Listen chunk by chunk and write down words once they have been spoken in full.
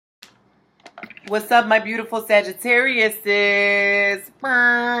What's up, my beautiful Sagittarius? It's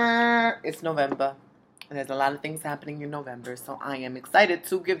November, and there's a lot of things happening in November, so I am excited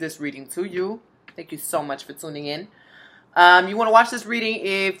to give this reading to you. Thank you so much for tuning in. You want to watch this reading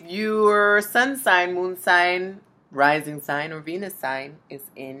if your sun sign, moon sign, rising sign, or Venus sign is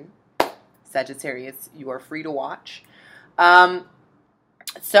in Sagittarius. You are free to watch.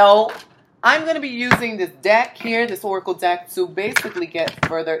 So I'm going to be using this deck here, this Oracle deck, to basically get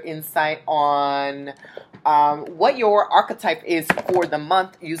further insight on what your archetype is for the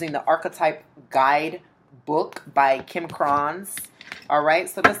month using the Archetype Guide book by Kim Kranz. All right,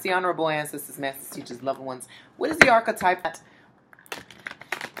 so that's the Honorable Ancestors, Masters, Teachers, Loved Ones. What is the archetype that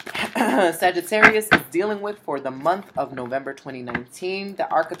Sagittarius is dealing with for the month of November 2019? The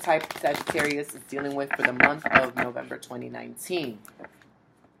archetype Sagittarius is dealing with for the month of November 2019.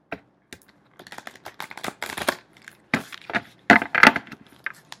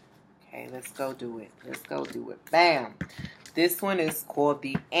 Okay, let's go do it. Let's go do it. Bam. This one is called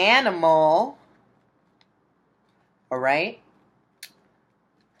the Animal. All right.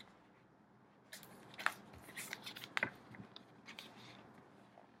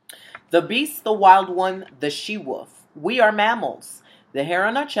 The beast, the wild one, the she-wolf. We are mammals. The hair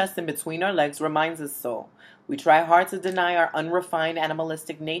on our chest and between our legs reminds us so. We try hard to deny our unrefined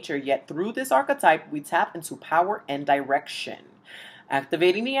animalistic nature, yet through this archetype, we tap into power and direction.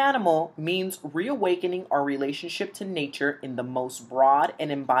 Activating the animal means reawakening our relationship to nature in the most broad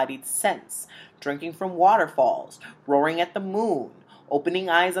and embodied sense. Drinking from waterfalls, roaring at the moon, opening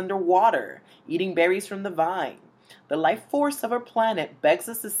eyes underwater, eating berries from the vine. The life force of our planet begs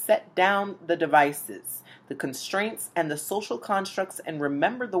us to set down the devices, the constraints, and the social constructs and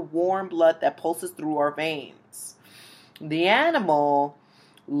remember the warm blood that pulses through our veins. The animal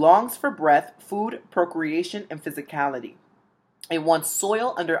longs for breath, food, procreation, and physicality. It wants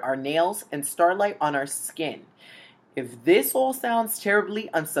soil under our nails and starlight on our skin. If this all sounds terribly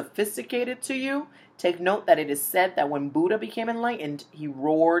unsophisticated to you, take note that it is said that when Buddha became enlightened, he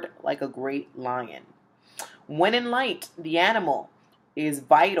roared like a great lion. When in light, the animal is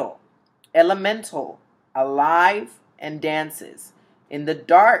vital, elemental, alive, and dances. In the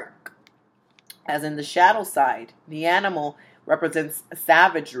dark, as in the shadow side, the animal represents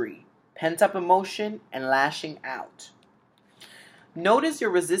savagery, pent-up emotion, and lashing out. Notice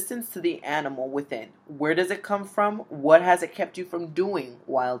your resistance to the animal within. Where does it come from? What has it kept you from doing,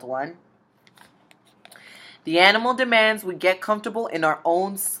 wild one? The animal demands we get comfortable in our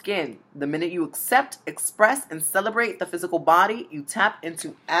own skin. The minute you accept, express, and celebrate the physical body, you tap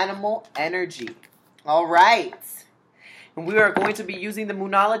into animal energy. All right. And we are going to be using the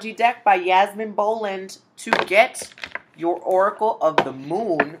Moonology deck by Yasmin Boland to get your Oracle of the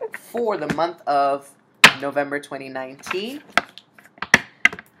Moon for the month of November 2019.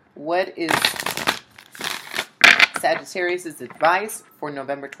 What is Sagittarius' advice for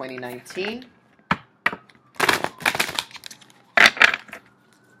November 2019?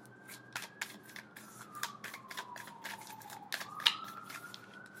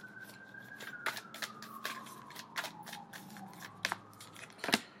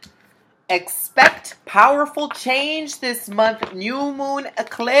 Expect powerful change this month. New moon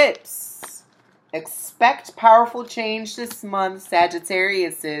eclipse. Expect powerful change this month,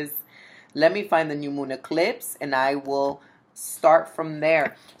 Sagittarius. Let me find the new moon eclipse and I will start from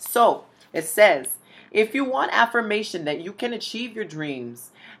there. So it says, if you want affirmation that you can achieve your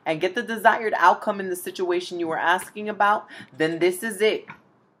dreams and get the desired outcome in the situation you are asking about, then this is it.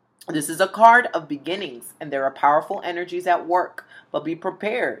 This is a card of beginnings, and there are powerful energies at work, but be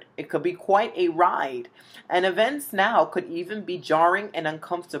prepared. It could be quite a ride, and events now could even be jarring and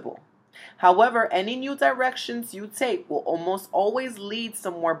uncomfortable. However, any new directions you take will almost always lead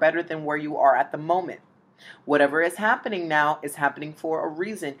somewhere better than where you are at the moment. Whatever is happening now is happening for a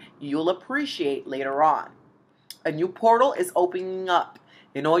reason you'll appreciate later on. A new portal is opening up,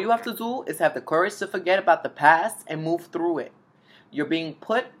 and all you have to do is have the courage to forget about the past and move through it. You're being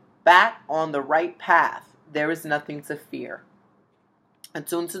put back on the right path. There is nothing to fear.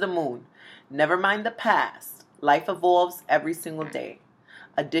 Attuned to the moon. Never mind the past. Life evolves every single day.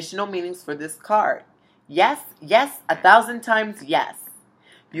 Additional meanings for this card. Yes, yes, 1,000 times yes.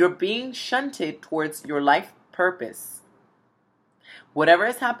 You're being shunted towards your life purpose. Whatever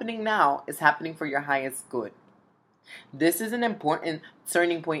is happening now is happening for your highest good. This is an important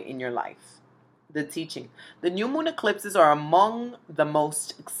turning point in your life. The teaching. The new moon eclipses are among the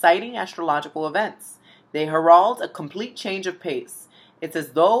most exciting astrological events. They herald a complete change of pace. It's as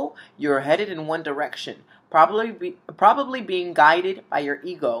though you're headed in one direction, probably being guided by your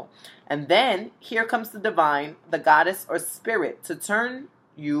ego. And then here comes the divine, the goddess or spirit, to turn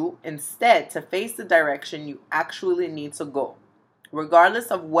you instead to face the direction you actually need to go. Regardless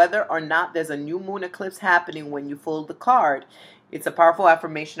of whether or not there's a new moon eclipse happening when you fold the card, it's a powerful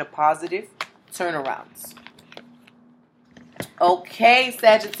affirmation of positive turnarounds. Okay,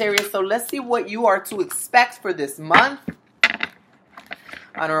 Sagittarius, so let's see what you are to expect for this month.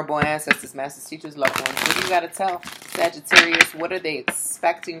 Honorable ancestors, masters, teachers, loved ones, what do you got to tell Sagittarius? What are they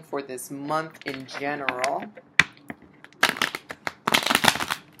expecting for this month in general?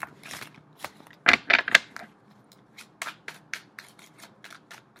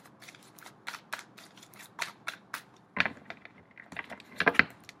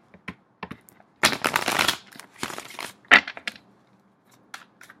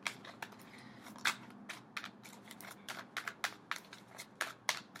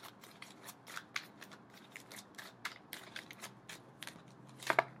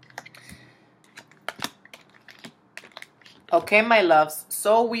 Okay, my loves,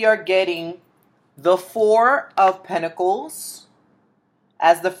 so we are getting the Four of Pentacles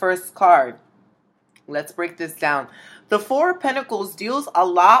as the first card. Let's break this down. The Four of Pentacles deals a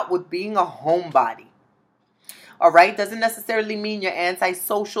lot with being a homebody. All right, doesn't necessarily mean you're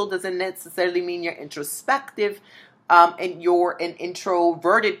antisocial, doesn't necessarily mean you're introspective, and you're an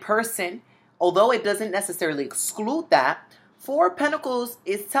introverted person, although it doesn't necessarily exclude that. Four of Pentacles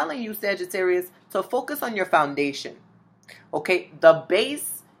is telling you, Sagittarius, to focus on your foundation. Okay, the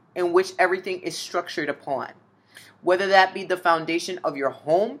base in which everything is structured upon. Whether that be the foundation of your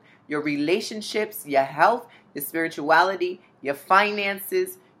home, your relationships, your health, your spirituality, your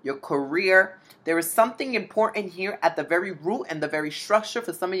finances, your career. There is something important here at the very root and the very structure.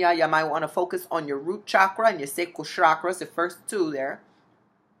 For some of y'all, might want to focus on your root chakra and your sacral chakras, the first two there.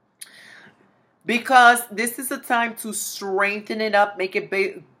 Because this is a time to strengthen it up, make it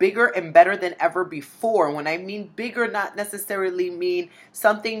bigger and better than ever before. When I mean bigger, not necessarily mean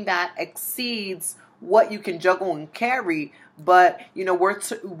something that exceeds what you can juggle and carry. But, you know,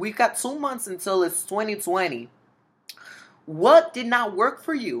 we've got 2 months until it's 2020. What did not work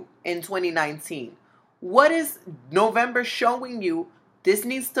for you in 2019? What is November showing you? This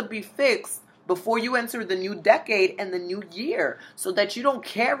needs to be fixed before you enter the new decade and the new year, so that you don't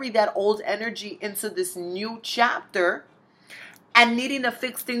carry that old energy into this new chapter and needing to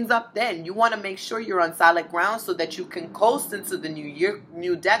fix things up then. You want to make sure you're on solid ground so that you can coast into the new year,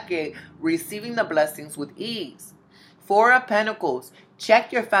 new decade, receiving the blessings with ease. Four of Pentacles,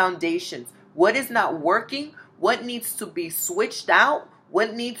 check your foundations. What is not working? What needs to be switched out?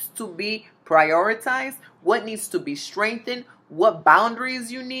 What needs to be prioritized? What needs to be strengthened? What boundaries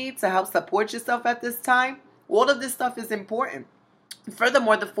you need to help support yourself at this time. All of this stuff is important.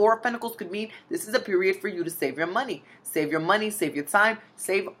 Furthermore, the Four of Pentacles could mean this is a period for you to save your money. Save your money, save your time,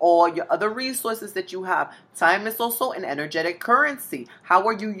 save all your other resources that you have. Time is also an energetic currency. How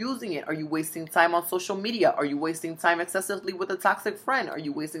are you using it? Are you wasting time on social media? Are you wasting time excessively with a toxic friend? Are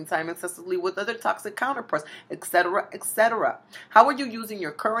you wasting time excessively with other toxic counterparts, etc., etc.? How are you using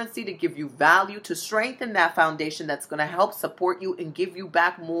your currency to give you value, to strengthen that foundation that's going to help support you and give you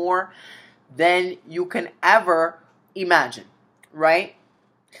back more than you can ever imagine? Right?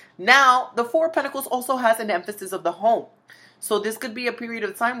 Now, the Four of Pentacles also has an emphasis of the home. So this could be a period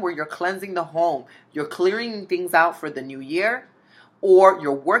of time where you're cleansing the home. You're clearing things out for the new year. Or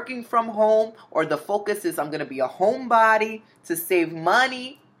you're working from home. Or the focus is I'm going to be a homebody to save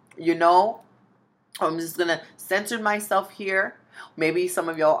money. You know, I'm just going to center myself here. Maybe some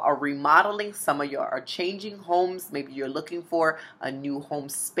of y'all are remodeling. Some of y'all are changing homes. Maybe you're looking for a new home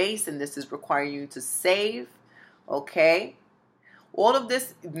space. And this is requiring you to save. Okay? All of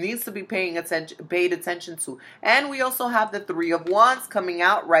this needs to be paid attention to. And we also have the Three of Wands coming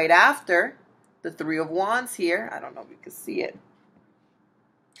out right after. The Three of Wands here. I don't know if you can see it.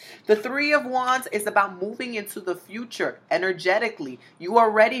 The Three of Wands is about moving into the future energetically. You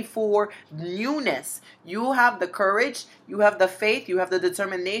are ready for newness. You have the courage. You have the faith. You have the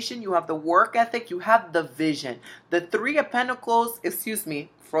determination. You have the work ethic. You have the vision. The Three of Pentacles,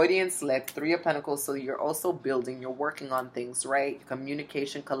 Freudian slip, Three of Pentacles, so you're also building, you're working on things, right?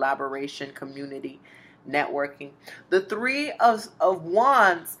 Communication, collaboration, community, networking. The Three of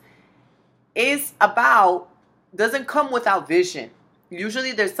Wands doesn't come without vision.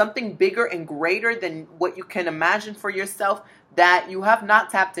 Usually there's something bigger and greater than what you can imagine for yourself that you have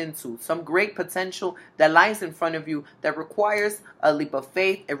not tapped into. Some great potential that lies in front of you that requires a leap of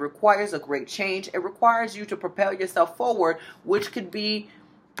faith. It requires a great change. It requires you to propel yourself forward, which could be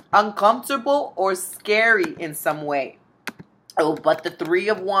uncomfortable or scary in some way. Oh, but the Three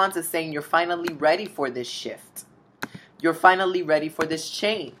of Wands is saying you're finally ready for this shift. You're finally ready for this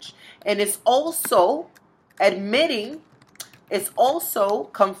change. And it's also admitting It's also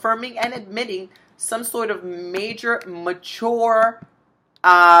confirming and admitting some sort of major, mature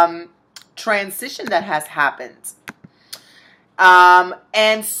transition that has happened.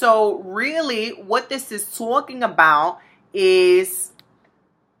 And so really what this is talking about is,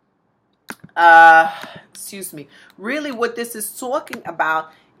 really what this is talking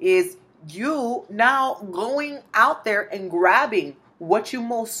about is you now going out there and grabbing what you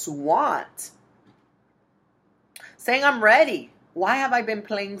most want. Saying, I'm ready. Why have I been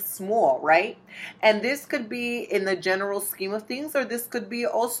playing small, right? And this could be in the general scheme of things, or this could be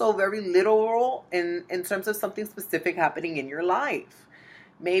also very literal in terms of something specific happening in your life.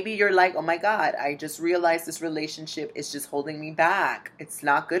 Maybe you're like, oh my God, I just realized this relationship is just holding me back. It's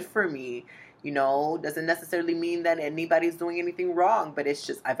not good for me. You know, doesn't necessarily mean that anybody's doing anything wrong, but it's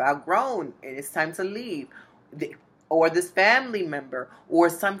just, I've outgrown and it's time to leave. Or this family member, or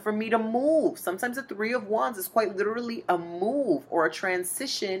it's time for me to move. Sometimes the Three of Wands is quite literally a move or a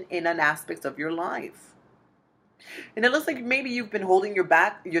transition in an aspect of your life. And it looks like maybe you've been holding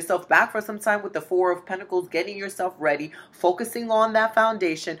yourself back for some time with the Four of Pentacles, getting yourself ready, focusing on that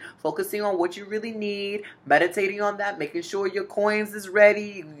foundation, focusing on what you really need, meditating on that, making sure your coins is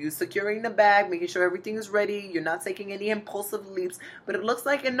ready, you securing the bag, making sure everything is ready, you're not taking any impulsive leaps. But it looks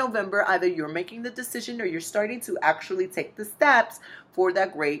like in November, either you're making the decision or you're starting to actually take the steps for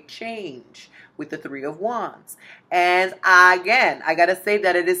that great change with the Three of Wands. And again, I gotta say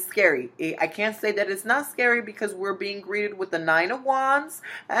that it is scary. I can't say that it's not scary because we're being greeted with the Nine of Wands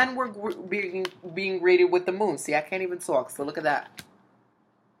and we're being greeted with the Moon. See, I can't even talk, so look at that.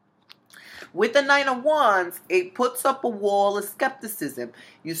 With the Nine of Wands, it puts up a wall of skepticism.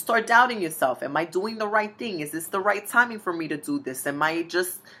 You start doubting yourself. Am I doing the right thing? Is this the right timing for me to do this? Am I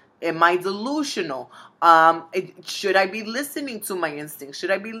delusional? Should I be listening to my instincts? Should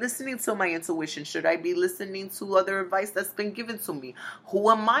I be listening to my intuition? Should I be listening to other advice that's been given to me?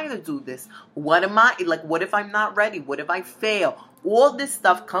 Who am I to do this? What am I, like, what if I'm not ready? What if I fail? All this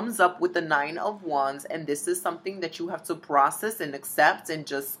stuff comes up with the Nine of Wands, and this is something that you have to process and accept and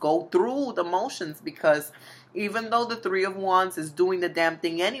just go through the motions, because even though the Three of Wands is doing the damn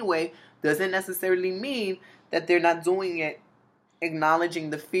thing anyway, doesn't necessarily mean that they're not doing it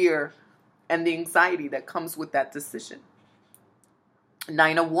acknowledging the fear and the anxiety that comes with that decision.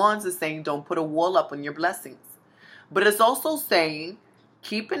 Nine of Wands is saying don't put a wall up on your blessings. But it's also saying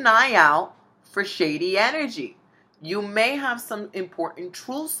keep an eye out for shady energy. You may have some important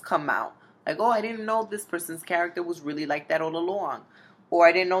truths come out. Like, oh, I didn't know this person's character was really like that all along. Or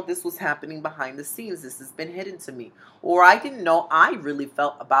I didn't know this was happening behind the scenes. This has been hidden to me. Or I didn't know I really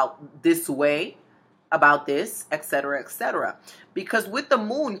felt about this way, about this, etc., etc. Because with the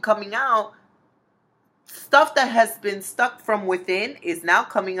Moon coming out, stuff that has been stuck from within is now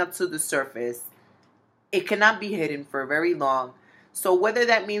coming up to the surface. It cannot be hidden for very long. So whether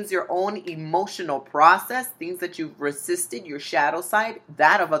that means your own emotional process, things that you've resisted, your shadow side,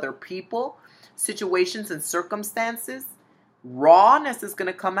 that of other people, situations and circumstances, rawness is going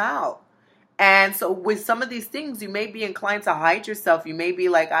to come out. And so with some of these things, you may be inclined to hide yourself. You may be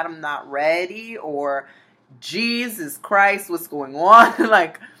like, I'm not ready, or Jesus Christ, what's going on?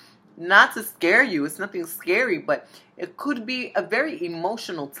 Like, not to scare you. It's nothing scary, but it could be a very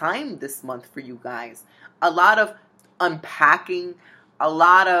emotional time this month for you guys. A lot of unpacking, a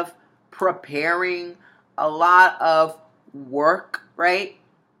lot of preparing, a lot of work, right?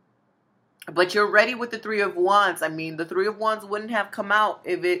 But you're ready with the Three of Wands. I mean, the Three of Wands wouldn't have come out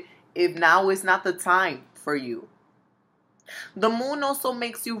if now is not the time for you. The Moon also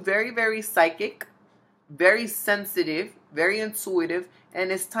makes you very, very psychic, very sensitive, very intuitive,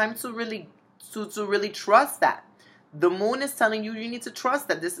 and it's time to really trust that. The Moon is telling you need to trust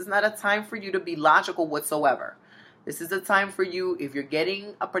that this is not a time for you to be logical whatsoever. This is a time for you, if you're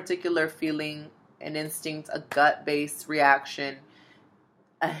getting a particular feeling, an instinct, a gut-based reaction,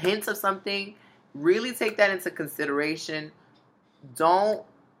 a hint of something, really take that into consideration. Don't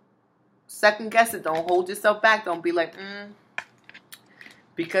second guess it. Don't hold yourself back. Don't be like,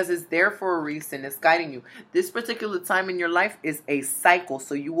 because it's there for a reason. It's guiding you. This particular time in your life is a cycle,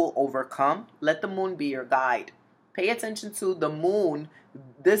 so you will overcome. Let the Moon be your guide. Pay attention to the Moon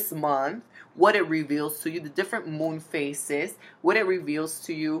this month, what it reveals to you, the different moon phases, what it reveals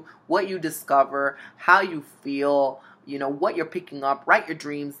to you, what you discover, how you feel, you know, what you're picking up. Write your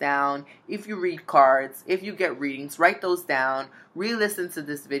dreams down. If you read cards, if you get readings, write those down. Re-listen to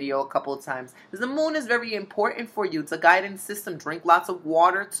this video a couple of times. Because the Moon is very important for you. It's a guidance system. Drink lots of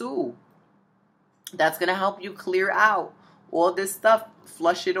water too. That's going to help you clear out all this stuff.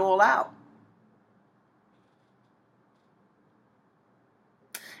 Flush it all out.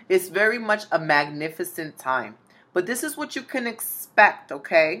 It's very much a magnificent time. But this is what you can expect,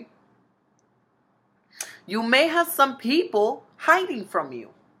 okay? You may have some people hiding from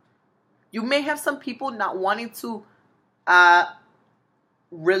you. You may have some people not wanting to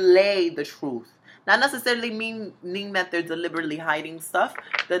relay the truth. Not necessarily meaning that they're deliberately hiding stuff.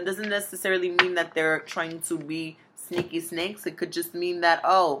 That doesn't necessarily mean that they're trying to be sneaky snakes. It could just mean that,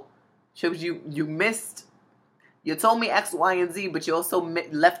 oh, you missed. You told me X, Y, and Z, but you also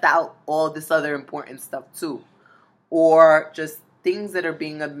left out all this other important stuff too. Or just things that are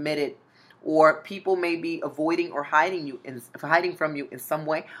being omitted. Or people may be avoiding or hiding from you in some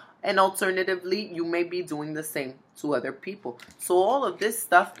way. And alternatively, you may be doing the same to other people. So all of this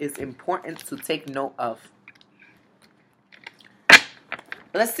stuff is important to take note of.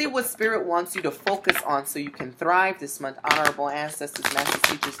 Let's see what Spirit wants you to focus on so you can thrive this month. Honorable ancestors, masters,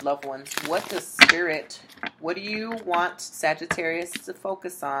 teachers, loved ones. What do you want Sagittarius to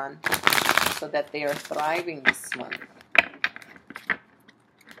focus on so that they are thriving this month?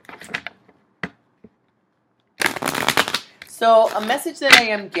 So a message that I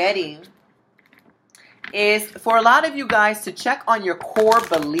am getting is for a lot of you guys to check on your core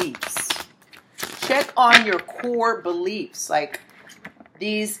beliefs. Check on your core beliefs. Like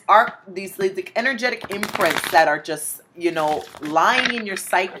these like energetic imprints that are just, you know, lying in your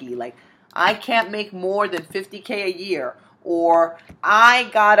psyche. Like, I can't make more than 50K a year. Or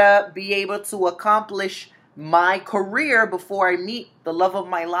I gotta be able to accomplish my career before I meet the love of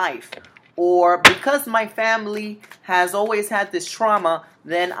my life. Or because my family has always had this trauma,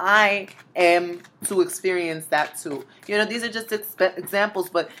 then I am to experience that too. You know, these are just examples,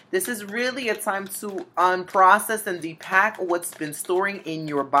 but this is really a time to unprocess and depack what's been storing in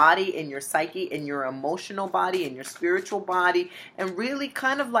your body, in your psyche, in your emotional body, in your spiritual body, and really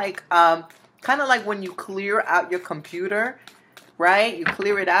kind of like when you clear out your computer. Right? You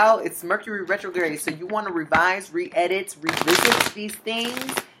clear it out. It's Mercury retrograde. So you want to revise, re-edit, revisit these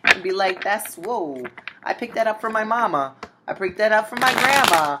things and be like, whoa, I picked that up from my mama. I picked that up from my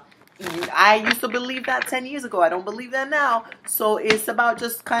grandma. I used to believe that 10 years ago. I don't believe that now. So it's about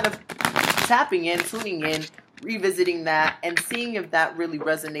just kind of tapping in, tuning in, revisiting that, and seeing if that really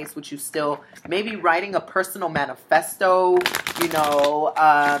resonates with you still. Maybe writing a personal manifesto, you know,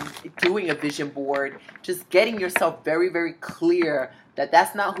 doing a vision board, just getting yourself very, very clear that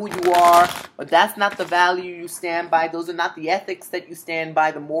that's not who you are, or that's not the value you stand by. Those are not the ethics that you stand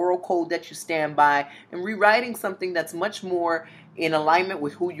by, the moral code that you stand by, and rewriting something that's much more in alignment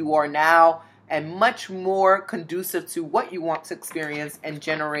with who you are now and much more conducive to what you want to experience and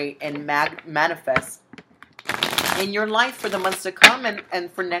generate and manifest in your life for the months to come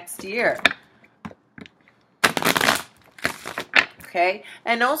and for next year. Okay,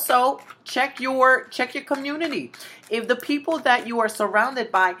 and also check your community. If the people that you are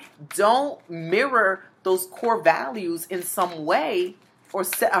surrounded by don't mirror those core values in some way or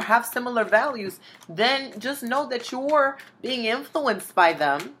have similar values, then just know that you're being influenced by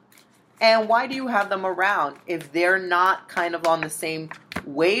them. And why do you have them around if they're not kind of on the same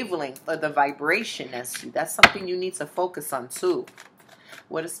wavelength or the vibration as you? That's something you need to focus on too.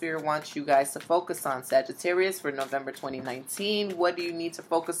 What does Spirit want you guys to focus on? Sagittarius for November 2019. What do you need to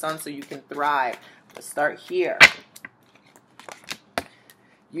focus on so you can thrive? Let's start here.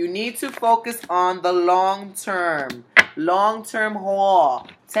 You need to focus on the long term. Long-term haul.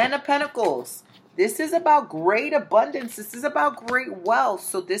 10 of Pentacles. This is about great abundance. This is about great wealth.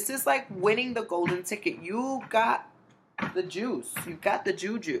 So this is like winning the golden ticket. You got the juice. You got the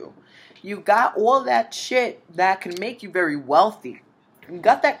juju. You got all that shit that can make you very wealthy. You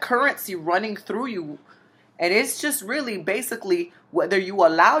got that currency running through you. And it's just really basically whether you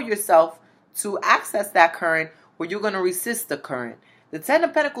allow yourself to access that current or you're going to resist the current. The 10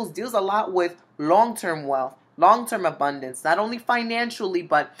 of Pentacles deals a lot with long-term wealth, long-term abundance, not only financially,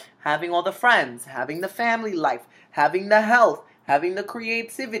 but having all the friends, having the family life, having the health, having the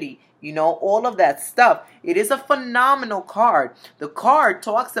creativity, you know, all of that stuff. It is a phenomenal card. The card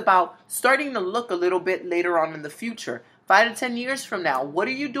talks about starting to look a little bit later on in the future. 5 to 10 years from now, what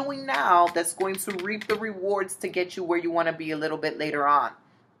are you doing now that's going to reap the rewards to get you where you want to be a little bit later on?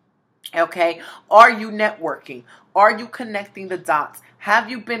 Okay, are you networking? Are you connecting the dots? Have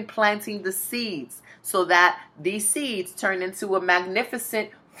you been planting the seeds so that these seeds turn into a magnificent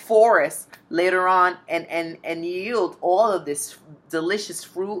forest later on and yield all of this delicious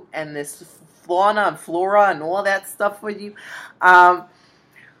fruit and this fauna and flora and all that stuff for you? 10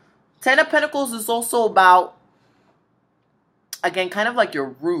 of Pentacles is also about, again, kind of like your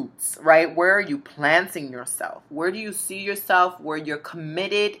roots, right? Where are you planting yourself? Where do you see yourself? Where you're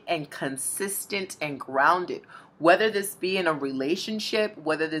committed and consistent and grounded? Whether this be in a relationship,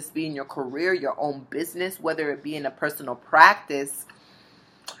 whether this be in your career, your own business, whether it be in a personal practice,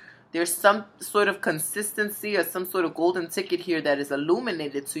 there's some sort of consistency or some sort of golden ticket here that is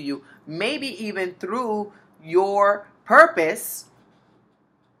illuminated to you, maybe even through your purpose,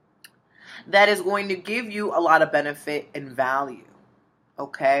 that is going to give you a lot of benefit and value.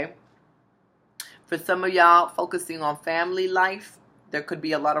 Okay? For some of y'all focusing on family life, there could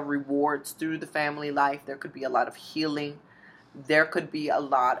be a lot of rewards through the family life. There could be a lot of healing. There could be a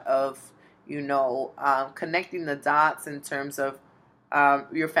lot of, connecting the dots in terms of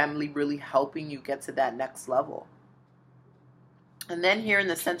your family really helping you get to that next level. And then here in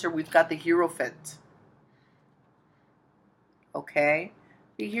the center, we've got the Hierophant. Okay?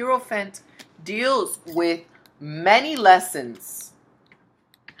 The Hierophant deals with many lessons,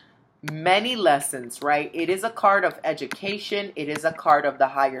 right? It is a card of education. It is a card of the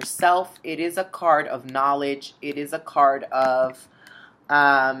higher self. It is a card of knowledge. It is a card of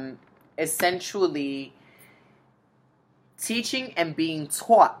essentially teaching and being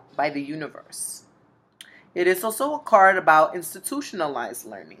taught by the universe. It is also a card about institutionalized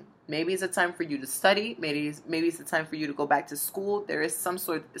learning. Maybe it's a time for you to study. Maybe it's a time for you to go back to school. There is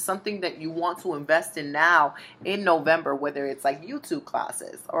something that you want to invest in now in November, whether it's like YouTube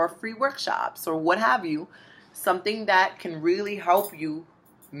classes or free workshops or what have you. Something that can really help you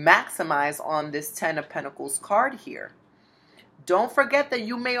maximize on this Ten of Pentacles card here. Don't forget that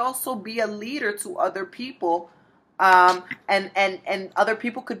you may also be a leader to other people. And other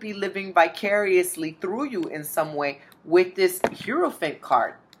people could be living vicariously through you in some way with this Hierophant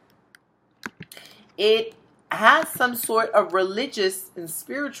card. It has some sort of religious and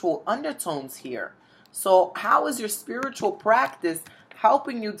spiritual undertones here. So how is your spiritual practice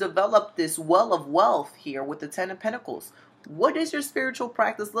helping you develop this well of wealth here with the Ten of Pentacles? What does your spiritual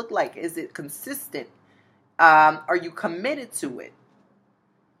practice look like? Is it consistent? Are you committed to it?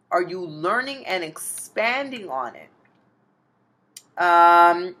 Are you learning and expanding on it?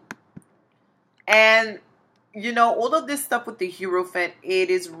 And all of this stuff with the Hierophant, it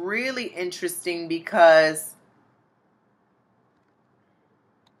is really interesting because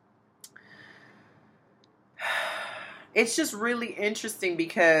it's just really interesting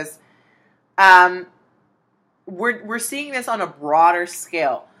because we're seeing this on a broader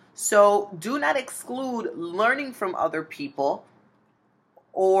scale. So do not exclude learning from other people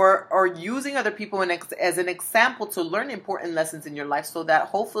or using other people as an example to learn important lessons in your life so that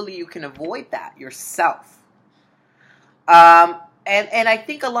hopefully you can avoid that yourself. And I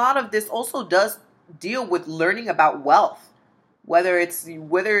think a lot of this also does deal with learning about wealth, whether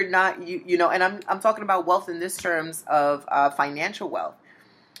or not and I'm talking about wealth in this terms of financial wealth,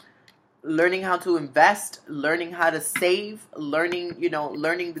 learning how to invest, learning how to save, learning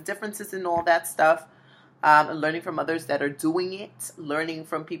the differences in all that stuff, learning from others that are doing it, learning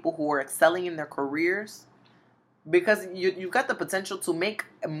from people who are excelling in their careers, because you've got the potential to make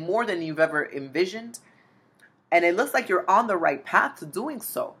more than you've ever envisioned. And it looks like you're on the right path to doing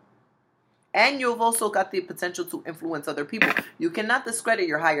so. And you've also got the potential to influence other people. You cannot discredit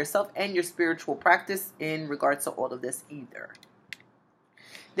your higher self and your spiritual practice in regards to all of this either.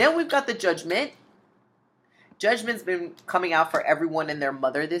 Then we've got the Judgment. Judgment's been coming out for everyone and their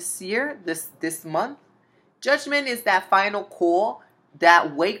mother this year, this month. Judgment is that final call,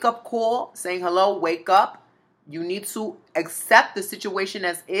 that wake-up call, saying, hello, wake up. You need to accept the situation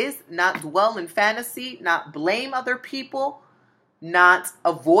as is, not dwell in fantasy, not blame other people, not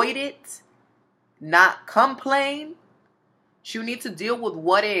avoid it, not complain. You need to deal with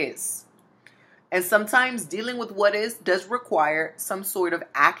what is. And sometimes dealing with what is does require some sort of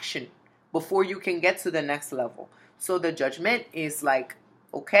action before you can get to the next level. So the Judgment is like,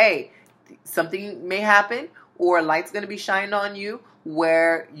 okay, something may happen or a light's going to be shined on you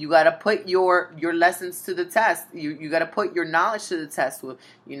where you got to put your lessons to the test. You got to put your knowledge to the test.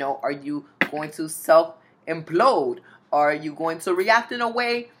 Are you going to self-implode? Are you going to react in a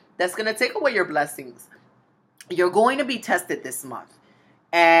way that's going to take away your blessings? You're going to be tested this month.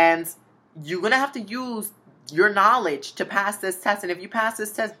 And you're going to have to use your knowledge to pass this test. And if you pass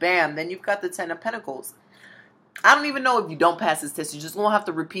this test, bam, then you've got the Ten of Pentacles. I don't even know if you don't pass this test. You just won't have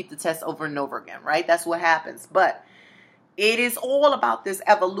to repeat the test over and over again, right? That's what happens. But it is all about this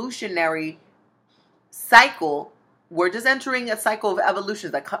evolutionary cycle. We're just entering a cycle of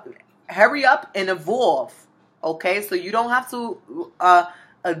evolution. Like, hurry up and evolve, okay? So you don't have to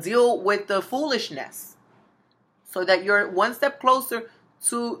deal with the foolishness. So that you're one step closer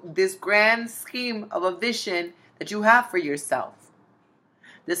to this grand scheme of a vision that you have for yourself.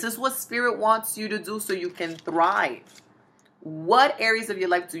 This is what Spirit wants you to do so you can thrive. What areas of your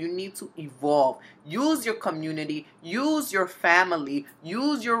life do you need to evolve? Use your community, use your family,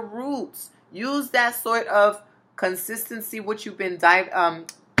 use your roots, use that sort of consistency which you've been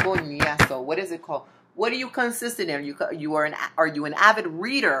so what is it called? What are you consistent in? Are you an avid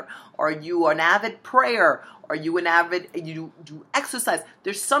reader? Are you an avid prayer? Are you an avid, you do exercise?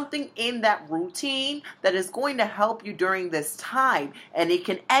 There's something in that routine that is going to help you during this time, and it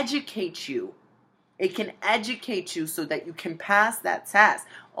can educate you. It can educate you so that you can pass that test.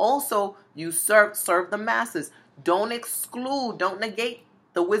 Also, you serve the masses. Don't exclude, don't negate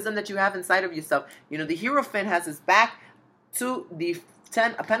the wisdom that you have inside of yourself. You know, the Hierophant has his back to the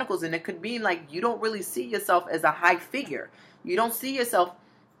 10 of Pentacles, and it could mean like you don't really see yourself as a high figure. You don't see yourself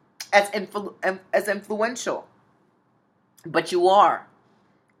as influential, but you are,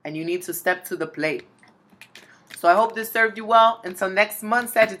 and you need to step to the plate. So I hope this served you well. Until next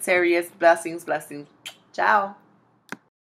month, Sagittarius, blessings, blessings. Ciao.